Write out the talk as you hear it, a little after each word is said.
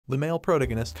The male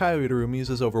protagonist Kyoutaro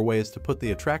muses over ways to put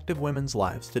the attractive women's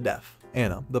lives to death.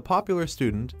 Anna, the popular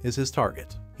student, is his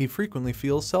target. He frequently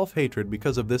feels self-hatred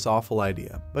because of this awful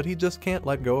idea, but he just can't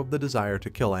let go of the desire to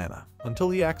kill Anna, until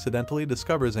he accidentally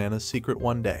discovers Anna's secret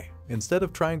one day. Instead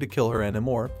of trying to kill her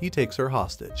anymore, he takes her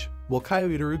hostage. Will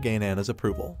Kyoutaro gain Anna's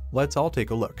approval? Let's all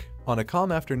take a look. On a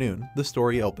calm afternoon, the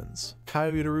story opens.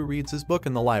 Kyoutaro reads his book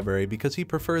in the library because he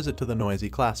prefers it to the noisy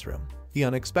classroom. He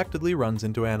unexpectedly runs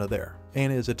into Anna there.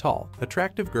 Anna is a tall,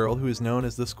 attractive girl who is known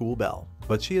as the school belle,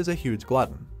 but she is a huge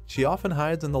glutton. She often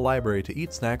hides in the library to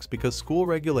eat snacks because school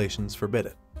regulations forbid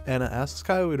it. Anna asks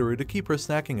Kyoutaro to keep her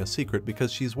snacking a secret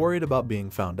because she's worried about being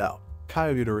found out.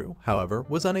 Kyoutaro, however,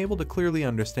 was unable to clearly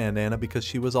understand Anna because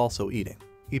she was also eating.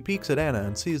 He peeks at Anna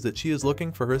and sees that she is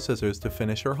looking for her scissors to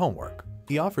finish her homework.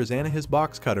 He offers Anna his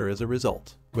box cutter as a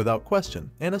result. Without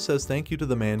question, Anna says thank you to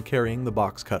the man carrying the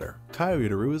box cutter.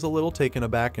 Kyoutaro is a little taken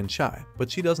aback and shy, but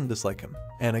she doesn't dislike him.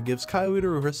 Anna gives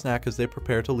Kyoutaro her snack as they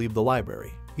prepare to leave the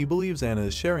library. He believes Anna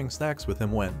is sharing snacks with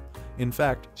him when, in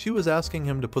fact, she was asking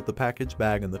him to put the package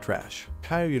bag in the trash.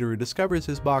 Kyoutaro discovers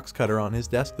his box cutter on his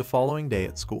desk the following day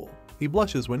at school. He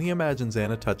blushes when he imagines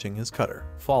Anna touching his cutter.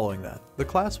 Following that, the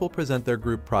class will present their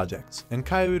group projects, and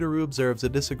Kyoutaro observes a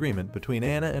disagreement between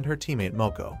Anna and her teammate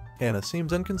Moko. Anna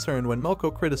seems unconcerned when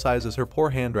Moko criticizes her poor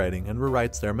handwriting and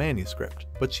rewrites their manuscript,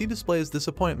 but she displays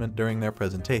disappointment during their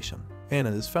presentation.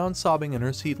 Anna is found sobbing in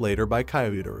her seat later by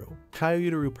Kyoutaro.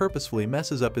 Kyoutaro purposefully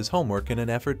messes up his homework in an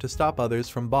effort to stop others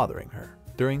from bothering her.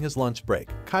 During his lunch break,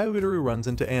 Kyoutaro runs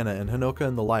into Anna and Hanoka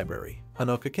in the library.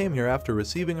 Hanoka came here after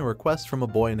receiving a request from a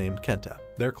boy named Kenta.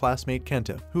 Their classmate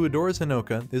Kenta, who adores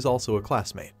Hanoka, is also a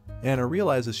classmate. Anna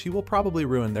realizes she will probably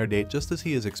ruin their date just as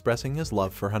he is expressing his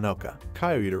love for Hanoka.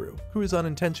 Kyoutaro, who is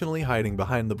unintentionally hiding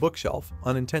behind the bookshelf,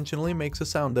 unintentionally makes a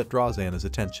sound that draws Anna's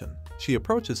attention. She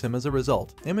approaches him as a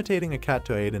result, imitating a cat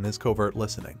to aid in his covert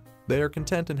listening. They are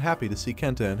content and happy to see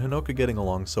Kenta and Hanoka getting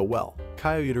along so well.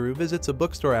 Kyoutaro visits a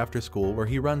bookstore after school where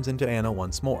he runs into Anna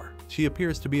once more. She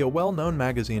appears to be a well-known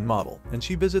magazine model, and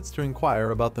she visits to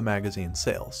inquire about the magazine's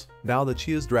sales. Now that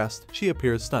she is dressed, she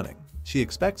appears stunning. She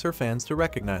expects her fans to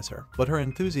recognize her, but her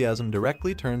enthusiasm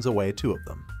directly turns away two of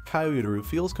them. Kyoutaro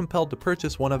feels compelled to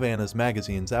purchase one of Anna's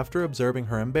magazines after observing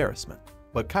her embarrassment.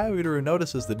 But Kyoutaro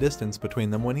notices the distance between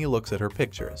them when he looks at her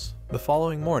pictures. The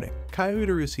following morning,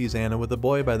 Kyoutaro sees Anna with a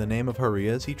boy by the name of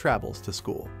Haruya as he travels to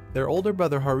school. Their older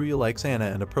brother Haruya likes Anna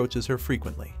and approaches her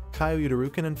frequently.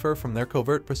 Kyoutaro can infer from their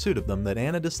covert pursuit of them that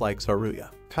Anna dislikes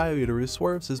Haruya. Kyoutaro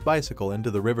swerves his bicycle into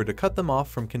the river to cut them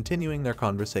off from continuing their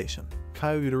conversation.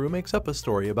 Kyoutaro makes up a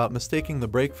story about mistaking the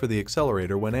brake for the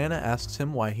accelerator when Anna asks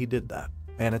him why he did that.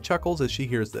 Anna chuckles as she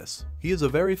hears this. He is a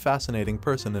very fascinating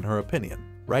person in her opinion.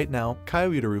 Right now,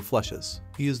 Kyoutaro flushes.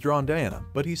 He is drawn to Anna,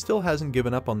 but he still hasn't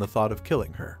given up on the thought of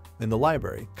killing her. In the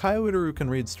library, Kyoutaro can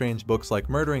read strange books like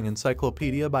Murdering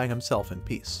Encyclopedia by himself in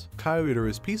peace.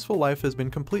 Kyoutaro's peaceful life has been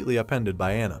completely upended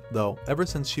by Anna, though, ever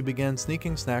since she began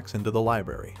sneaking snacks into the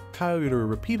library. Kyoutaro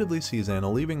repeatedly sees Anna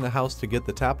leaving the house to get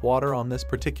the tap water on this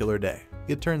particular day.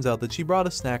 It turns out that she brought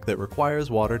a snack that requires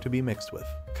water to be mixed with.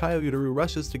 Kyoutaro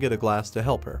rushes to get a glass to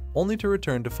help her, only to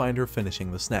return to find her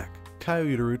finishing the snack.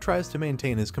 Kyoutaro tries to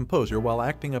maintain his composure while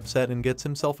acting upset and gets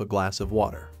himself a glass of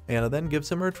water. Anna then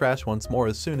gives him her trash once more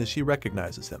as soon as she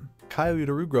recognizes him.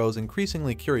 Kyoutaro grows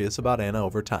increasingly curious about Anna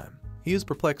over time. He is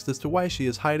perplexed as to why she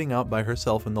is hiding out by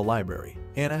herself in the library.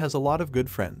 Anna has a lot of good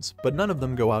friends, but none of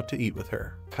them go out to eat with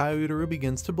her. Kyoutaro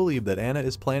begins to believe that Anna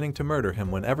is planning to murder him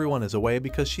when everyone is away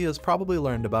because she has probably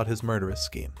learned about his murderous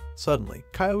scheme. Suddenly,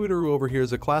 Kyoutaro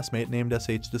overhears a classmate named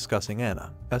SH discussing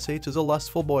Anna. SH is a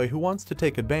lustful boy who wants to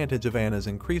take advantage of Anna's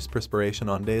increased perspiration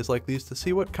on days like these to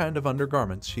see what kind of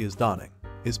undergarments she is donning.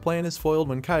 His plan is foiled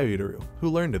when Kyoutaro, who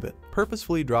learned of it,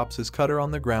 purposefully drops his cutter on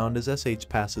the ground as SH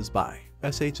passes by.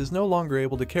 SH is no longer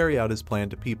able to carry out his plan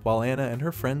to peep while Anna and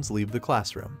her friends leave the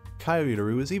classroom.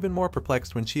 Kyoutaro is even more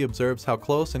perplexed when she observes how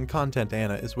close and content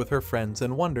Anna is with her friends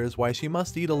and wonders why she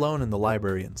must eat alone in the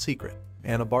library in secret.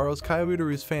 Anna borrows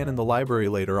Kyoutaro's fan in the library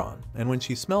later on, and when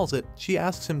she smells it, she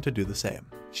asks him to do the same.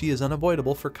 She is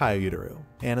unavoidable for Kyoutaro.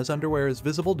 Anna's underwear is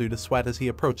visible due to sweat as he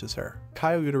approaches her.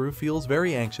 Kyoutaro feels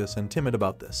very anxious and timid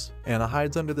about this. Anna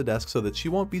hides under the desk so that she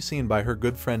won't be seen by her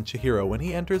good friend Chihiro when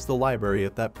he enters the library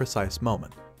at that precise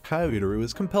moment. Kyoutaro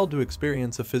is compelled to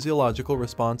experience a physiological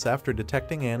response after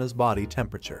detecting Anna's body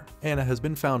temperature. Anna has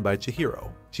been found by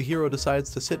Chihiro. Chihiro decides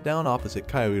to sit down opposite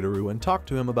Kyoutaro and talk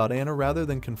to him about Anna rather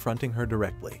than confronting her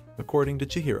directly. According to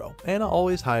Chihiro, Anna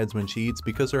always hides when she eats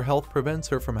because her health prevents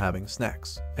her from having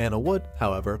snacks. Anna would,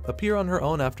 however, appear on her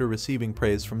own after receiving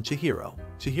praise from Chihiro.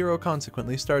 Chihiro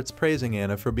consequently starts praising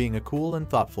Anna for being a cool and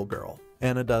thoughtful girl.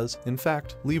 Anna does, in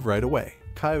fact, leave right away.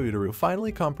 Kyoutaro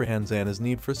finally comprehends Ana's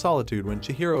need for solitude when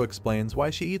Chihiro explains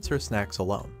why she eats her snacks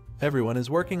alone. Everyone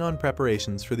is working on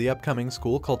preparations for the upcoming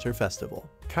school culture festival.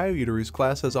 Kyoutaro's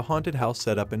class has a haunted house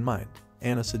set up in mind.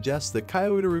 Ana suggests that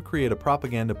Kyoutaro create a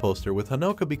propaganda poster with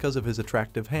Hanoka because of his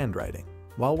attractive handwriting.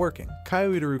 While working,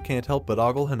 Kyoutaro can't help but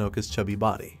ogle Hanoka's chubby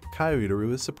body.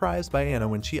 Kyoutaro is surprised by Ana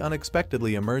when she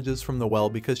unexpectedly emerges from the well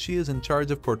because she is in charge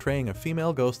of portraying a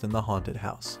female ghost in the haunted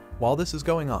house. While this is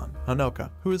going on,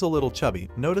 Hanoka, who is a little chubby,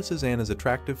 notices Ana's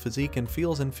attractive physique and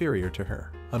feels inferior to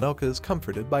her. Hanoka is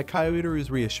comforted by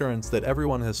Kyoutaro's reassurance that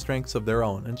everyone has strengths of their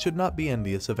own and should not be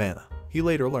envious of Ana. He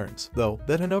later learns, though,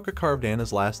 that Hanoka carved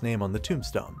Ana's last name on the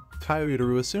tombstone.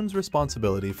 Kyoutaro assumes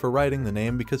responsibility for writing the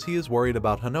name because he is worried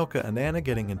about Hanoka and Ana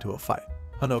getting into a fight.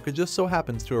 Hanoka just so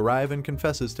happens to arrive and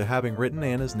confesses to having written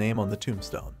Ana's name on the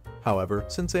tombstone. However,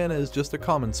 since Ana is just a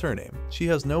common surname, she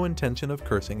has no intention of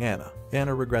cursing Ana.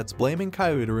 Ana regrets blaming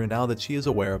Kyoutaro now that she is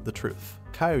aware of the truth.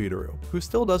 Kyoutaro, who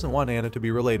still doesn't want Ana to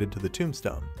be related to the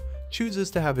tombstone,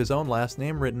 chooses to have his own last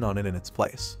name written on it in its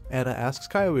place. Ana asks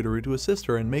Kyoutaro to assist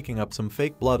her in making up some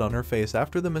fake blood on her face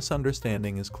after the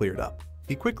misunderstanding is cleared up.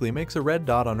 He quickly makes a red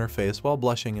dot on her face while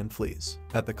blushing and flees.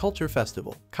 At the culture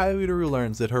festival, Kyoutaro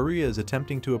learns that Haruya is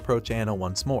attempting to approach Ana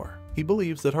once more. He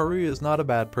believes that Haruya is not a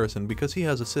bad person because he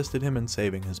has assisted him in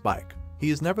saving his bike. He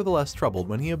is nevertheless troubled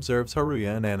when he observes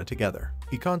Haruya and Ana together.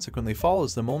 He consequently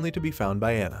follows them only to be found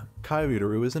by Ana.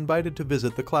 Kyoutaro is invited to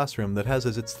visit the classroom that has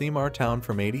as its theme our town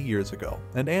from 80 years ago,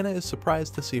 and Ana is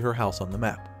surprised to see her house on the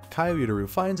map. Kyoutaro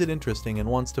finds it interesting and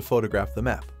wants to photograph the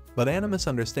map, but Ana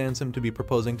misunderstands him to be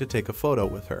proposing to take a photo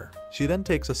with her. She then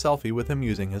takes a selfie with him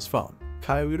using his phone.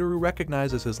 Kyoutaro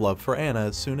recognizes his love for Ana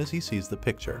as soon as he sees the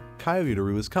picture.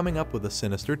 Kyoutaro is coming up with a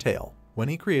sinister tale. When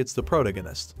he creates the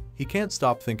protagonist, he can't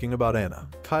stop thinking about Ana.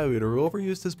 Kyoutaro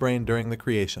overused his brain during the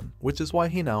creation, which is why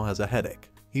he now has a headache.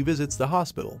 He visits the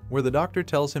hospital, where the doctor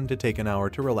tells him to take an hour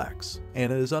to relax.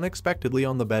 Ana is unexpectedly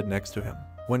on the bed next to him.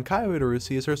 When Kyoutaro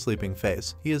sees her sleeping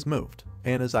face, he is moved.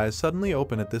 Ana's eyes suddenly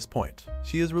open at this point.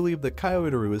 She is relieved that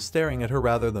Kyoutaro is staring at her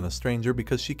rather than a stranger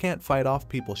because she can't fight off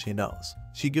people she knows.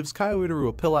 She gives Kyoutaro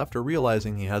a pill after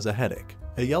realizing he has a headache.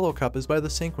 A yellow cup is by the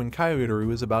sink when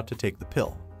Kyoutaro is about to take the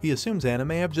pill. He assumes Ana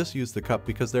may have just used the cup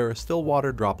because there are still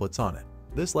water droplets on it.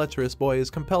 This lecherous boy is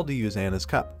compelled to use Ana's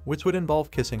cup, which would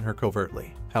involve kissing her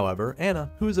covertly. However,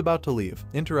 Ana, who is about to leave,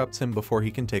 interrupts him before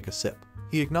he can take a sip.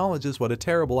 He acknowledges what a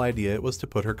terrible idea it was to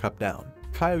put her cup down.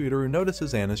 Kyoutaro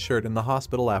notices Ana's shirt in the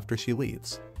hospital after she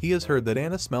leaves. He has heard that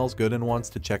Ana smells good and wants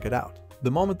to check it out.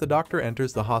 The moment the doctor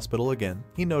enters the hospital again,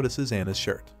 he notices Ana's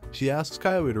shirt. She asks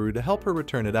Kyoutaro to help her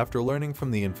return it after learning from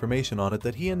the information on it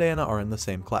that he and Ana are in the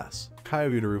same class.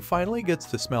 Kyoutaro finally gets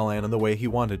to smell Ana the way he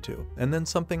wanted to, and then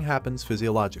something happens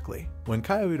physiologically. When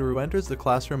Kyoutaro enters the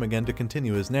classroom again to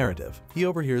continue his narrative, he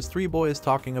overhears three boys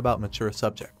talking about mature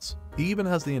subjects. He even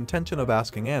has the intention of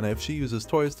asking Ana if she uses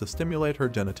toys to stimulate her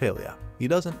genitalia. He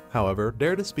doesn't, however,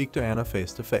 dare to speak to Ana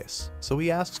face to face, so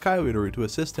he asks Kyoutaro to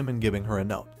assist him in giving her a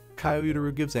note.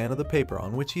 Kyoutaro gives Ana the paper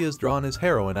on which he has drawn his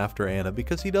heroine after Ana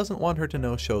because he doesn't want her to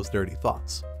know Sho's dirty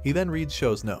thoughts. He then reads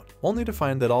Sho's note, only to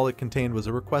find that all it contained was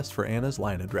a request for Ana's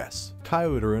line address.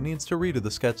 Kyoutaro needs to redo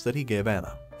the sketch that he gave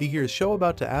Ana. He hears Sho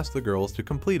about to ask the girls to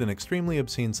complete an extremely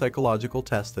obscene psychological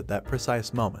test at that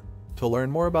precise moment. To learn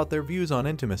more about their views on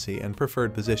intimacy and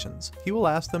preferred positions, he will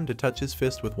ask them to touch his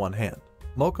fist with one hand.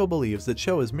 Moko believes that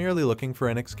Sho is merely looking for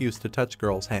an excuse to touch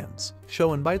girls' hands.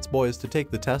 Sho invites boys to take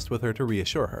the test with her to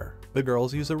reassure her. The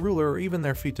girls use a ruler or even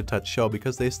their feet to touch Sho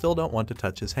because they still don't want to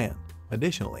touch his hand.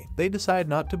 Additionally, they decide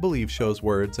not to believe Sho's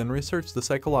words and research the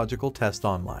psychological test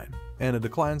online. Ana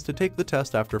declines to take the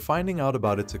test after finding out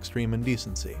about its extreme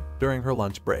indecency. During her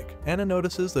lunch break, Ana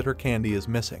notices that her candy is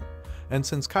missing, and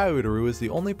since Kyoutaro is the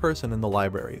only person in the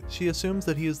library, she assumes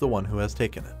that he is the one who has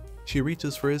taken it. She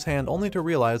reaches for his hand only to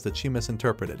realize that she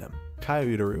misinterpreted him.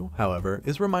 Kyoutaro, however,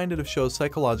 is reminded of Sho's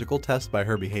psychological test by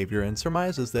her behavior and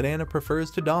surmises that Ana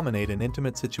prefers to dominate in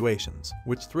intimate situations,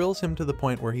 which thrills him to the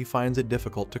point where he finds it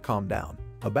difficult to calm down.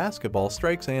 A basketball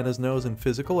strikes Ana's nose in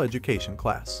physical education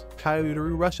class.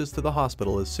 Kyoutaro rushes to the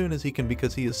hospital as soon as he can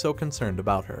because he is so concerned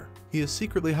about her. He is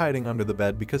secretly hiding under the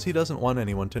bed because he doesn't want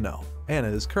anyone to know. Ana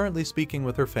is currently speaking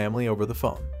with her family over the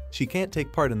phone. She can't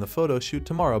take part in the photo shoot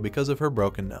tomorrow because of her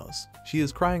broken nose. She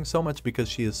is crying so much because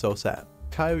she is so sad.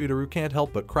 Kyoutaro can't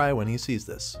help but cry when he sees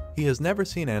this. He has never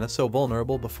seen Ana so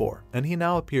vulnerable before, and he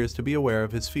now appears to be aware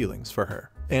of his feelings for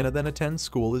her. Ana then attends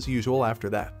school as usual after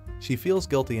that. She feels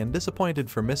guilty and disappointed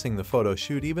for missing the photo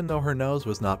shoot even though her nose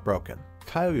was not broken.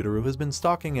 Kyoutaro has been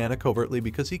stalking Ana covertly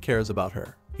because he cares about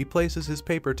her. He places his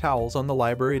paper towels on the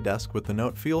library desk with the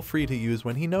note "Feel free to use"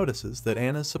 when he notices that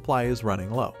Ana's supply is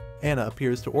running low. Anna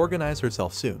appears to organize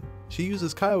herself soon. She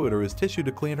uses Kyoutaru's tissue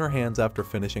to clean her hands after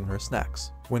finishing her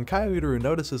snacks. When Kyoutaru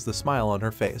notices the smile on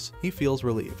her face, he feels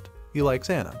relieved. He likes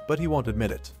Anna, but he won't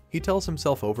admit it. He tells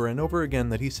himself over and over again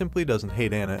that he simply doesn't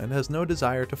hate Anna and has no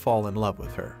desire to fall in love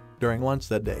with her. During lunch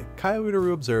that day,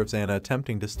 Kyoutaru observes Anna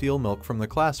attempting to steal milk from the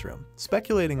classroom,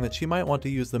 speculating that she might want to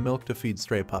use the milk to feed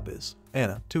stray puppies.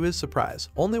 Anna, to his surprise,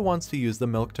 only wants to use the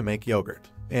milk to make yogurt.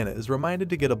 Anna is reminded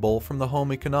to get a bowl from the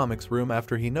home economics room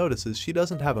after he notices she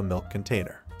doesn't have a milk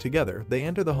container. Together, they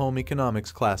enter the home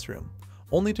economics classroom,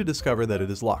 only to discover that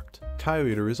it is locked.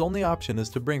 Kyoutaru's only option is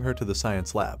to bring her to the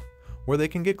science lab, where they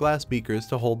can get glass beakers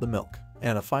to hold the milk.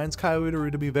 Anna finds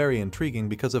Kyoutaru to be very intriguing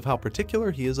because of how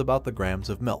particular he is about the grams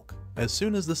of milk. As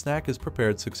soon as the snack is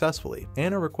prepared successfully,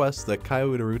 Anna requests that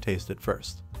Kyoutaru taste it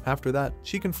first. After that,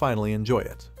 she can finally enjoy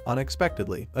it.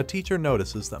 Unexpectedly, a teacher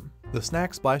notices them. The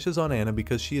snack splashes on Anna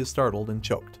because she is startled and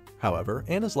choked. However,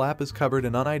 Anna's lap is covered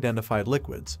in unidentified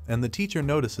liquids, and the teacher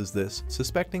notices this,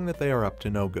 suspecting that they are up to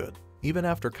no good. Even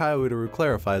after Kyoutaru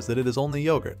clarifies that it is only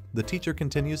yogurt, the teacher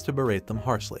continues to berate them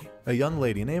harshly. A young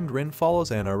lady named Rin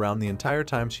follows Anna around the entire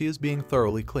time she is being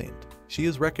thoroughly cleaned. She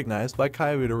is recognized by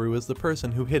Kyoutaru as the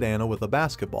person who hit Anna with a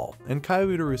basketball, and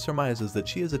Kyoutaru surmises that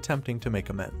she is attempting to make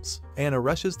amends. Anna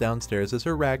rushes downstairs as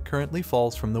her rag currently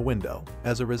falls from the window.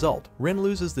 As a result, Rin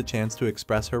loses the chance to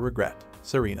express her regret.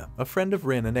 Serena, a friend of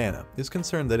Rin and Anna, is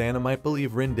concerned that Anna might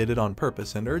believe Rin did it on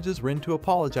purpose and urges Rin to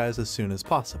apologize as soon as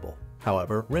possible.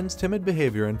 However, Rin's timid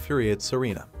behavior infuriates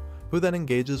Serena, who then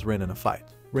engages Rin in a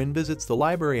fight. Rin visits the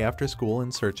library after school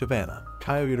in search of Anna.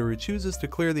 Kyoutaru chooses to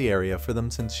clear the area for them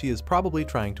since she is probably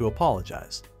trying to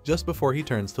apologize. Just before he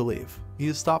turns to leave, he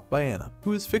is stopped by Anna,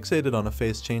 who is fixated on a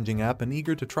face-changing app and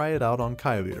eager to try it out on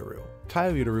Kyoutaru.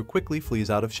 Kyoutaru quickly flees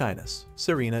out of shyness.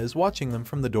 Serena is watching them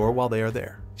from the door while they are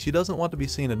there. She doesn't want to be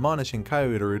seen admonishing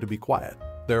Kyoutaru to be quiet.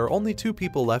 There are only two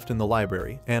people left in the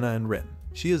library, Anna and Rin.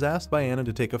 She is asked by Anna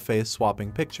to take a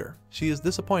face-swapping picture. She is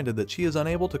disappointed that she is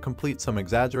unable to complete some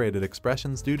exaggerated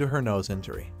expressions due to her nose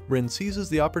injury. Rin seizes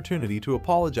the opportunity to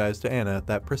apologize to Anna at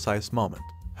that precise moment.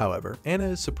 However, Anna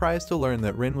is surprised to learn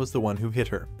that Rin was the one who hit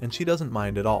her, and she doesn't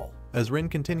mind at all. As Rin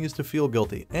continues to feel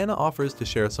guilty, Anna offers to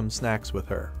share some snacks with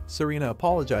her. Serena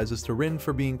apologizes to Rin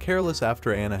for being careless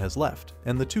after Anna has left,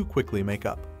 and the two quickly make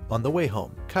up. On the way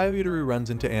home, Kyoutaru runs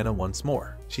into Anna once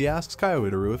more. She asks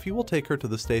Kyoutaru if he will take her to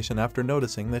the station after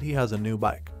noticing that he has a new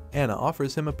bike. Anna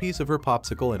offers him a piece of her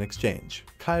popsicle in exchange.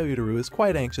 Kyoutaru is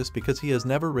quite anxious because he has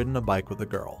never ridden a bike with a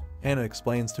girl. Anna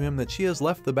explains to him that she has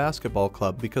left the basketball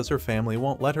club because her family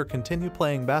won't let her continue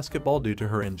playing basketball due to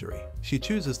her injury. She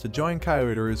chooses to join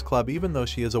Kyoutaru's club even though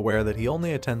she is aware that he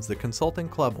only attends the consulting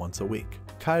club once a week.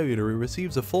 Kyoutaru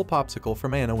receives a full popsicle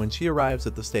from Anna when she arrives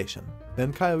at the station.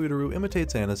 Then Kyoutaru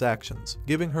imitates Anna's actions,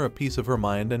 giving her a piece of her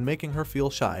mind and making her feel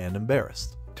shy and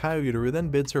embarrassed. Kyoutaru then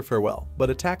bids her farewell, but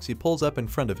a taxi pulls up in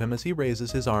front of him as he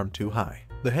raises his arm too high.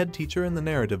 The head teacher in the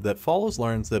narrative that follows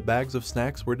learns that bags of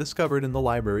snacks were discovered in the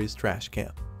library's trash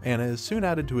can. Anna is soon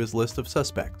added to his list of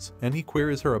suspects, and he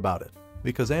queries her about it.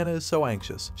 Because Anna is so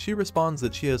anxious, she responds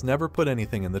that she has never put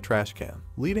anything in the trash can,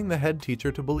 leading the head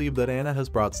teacher to believe that Anna has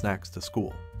brought snacks to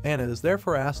school. Anna is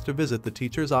therefore asked to visit the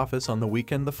teacher's office on the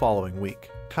weekend the following week.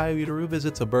 Kyoutaru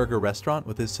visits a burger restaurant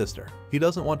with his sister. He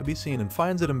doesn't want to be seen and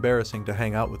finds it embarrassing to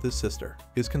hang out with his sister.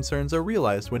 His concerns are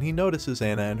realized when he notices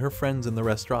Anna and her friends in the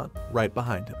restaurant, right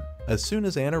behind him. As soon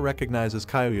as Anna recognizes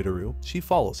Kyoutaru, she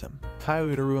follows him.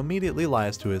 Kyoutaru immediately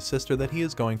lies to his sister that he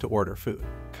is going to order food.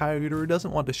 Kyoutaru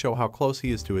doesn't want to show how close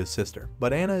he is to his sister,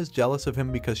 but Anna is jealous of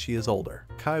him because she is older.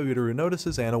 Kyoutaru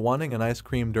notices Anna wanting an ice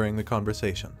cream during the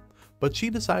conversation, but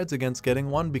she decides against getting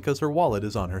one because her wallet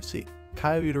is on her seat.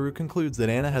 Kyoutaru concludes that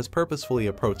Anna has purposefully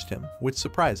approached him, which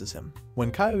surprises him.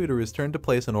 When Kyoutaru's turn to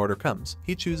place an order comes,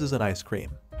 he chooses an ice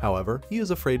cream. However, he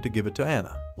is afraid to give it to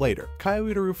Anna. Later,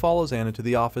 Kyoutaru follows Anna to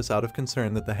the office out of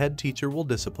concern that the head teacher will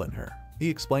discipline her. He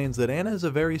explains that Anna is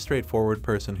a very straightforward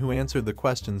person who answered the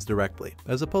questions directly,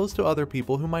 as opposed to other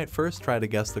people who might first try to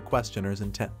guess the questioner's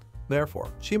intent.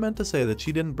 Therefore, she meant to say that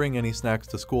she didn't bring any snacks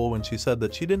to school when she said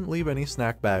that she didn't leave any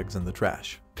snack bags in the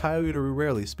trash. Kyoutaru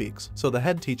rarely speaks, so the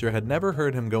head teacher had never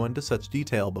heard him go into such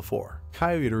detail before.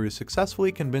 Kyoutaru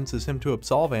successfully convinces him to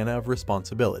absolve Anna of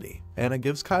responsibility. Anna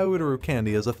gives Kyoutaru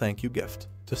candy as a thank you gift.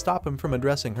 To stop him from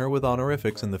addressing her with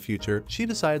honorifics in the future, she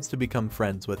decides to become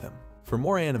friends with him. For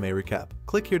more anime recap,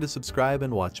 click here to subscribe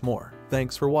and watch more.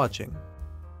 Thanks for watching.